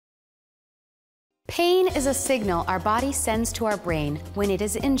Pain is a signal our body sends to our brain when it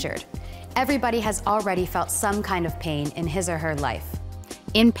is injured. Everybody has already felt some kind of pain in his or her life.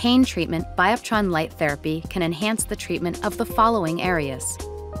 In pain treatment, BIOPTRON Lichttherapy can enhance the treatment of the following areas.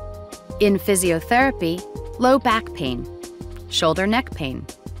 In physiotherapy, low back pain, shoulder-neck pain,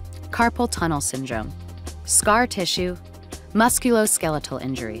 carpal tunnel syndrome, scar tissue, musculoskeletal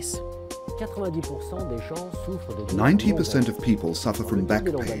injuries. 90% of people suffer from back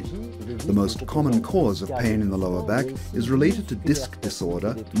pain. The most common cause of pain in the lower back is related to disc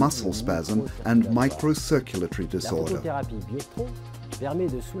disorder, muscle spasm, and microcirculatory disorder.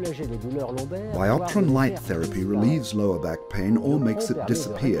 BIOPTRON Lichttherapy relieves lower back pain or makes it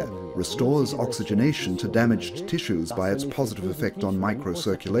disappear, restores oxygenation to damaged tissues by its positive effect on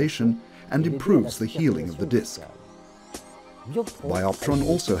microcirculation, and improves the healing of the disc. BIOPTRON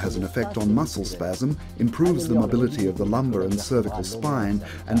also has an effect on muscle spasm, improves the mobility of the lumbar and cervical spine,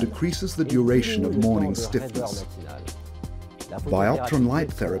 and decreases the duration of morning stiffness. BIOPTRON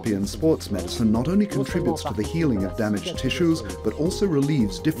Lichttherapy in sports medicine not only contributes to the healing of damaged tissues, but also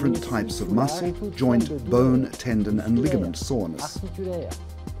relieves different types of muscle, joint, bone, tendon, and ligament soreness.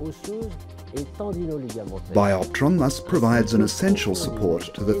 BIOPTRON thus provides an essential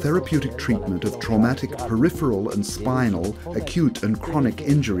support to the therapeutic treatment of traumatic peripheral and spinal, acute and chronic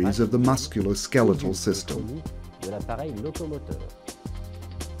injuries of the musculoskeletal system.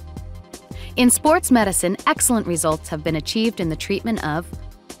 In sports medicine, excellent results have been achieved in the treatment of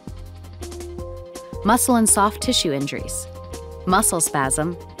muscle and soft tissue injuries, muscle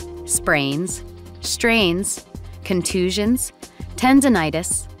spasm, sprains, strains, contusions,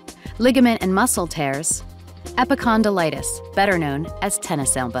 tendinitis, ligament and muscle tears, epicondylitis, better known as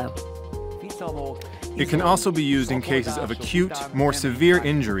tennis elbow. It can also be used in cases of acute, more severe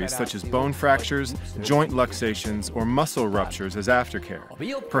injuries such as bone fractures, joint luxations, or muscle ruptures as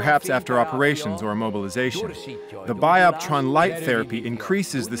aftercare, perhaps after operations or immobilization. The BIOPTRON Lichttherapy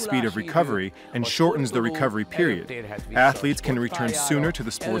increases the speed of recovery and shortens the recovery period. Athletes can return sooner to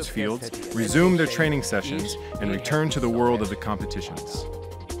the sports fields, resume their training sessions, and return to the world of the competitions.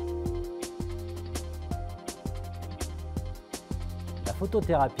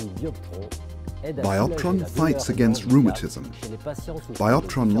 BIOPTRON fights against rheumatism.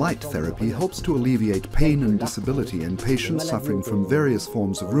 BIOPTRON Lichttherapy helps to alleviate pain and disability in patients suffering from various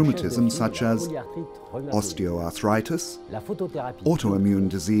forms of rheumatism such as osteoarthritis, autoimmune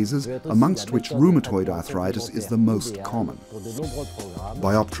diseases, amongst which rheumatoid arthritis is the most common.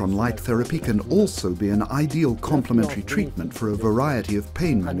 BIOPTRON Lichttherapy can also be an ideal complementary treatment for a variety of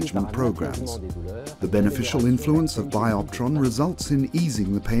pain management programs. The beneficial influence of BIOPTRON results in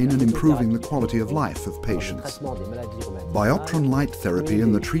easing the pain and improving the quality of life of patients. BIOPTRON Lichttherapy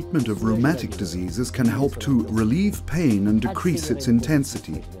in the treatment of rheumatic diseases can help to relieve pain and decrease its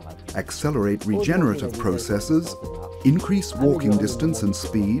intensity, accelerate regenerative processes, increase walking distance and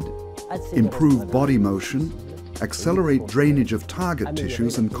speed, improve body motion, accelerate drainage of target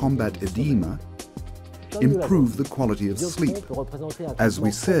tissues and combat edema, improve the quality of sleep. As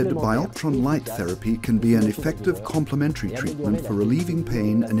we said, BIOPTRON Lichttherapy can be an effective complementary treatment for relieving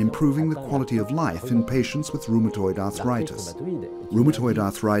pain and improving the quality of life in patients with rheumatoid arthritis. Rheumatoid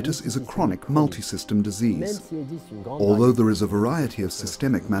arthritis is a chronic multi-system disease. Although there is a variety of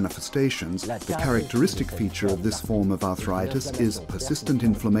systemic manifestations, the characteristic feature of this form of arthritis is persistent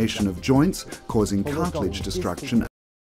inflammation of joints causing cartilage destruction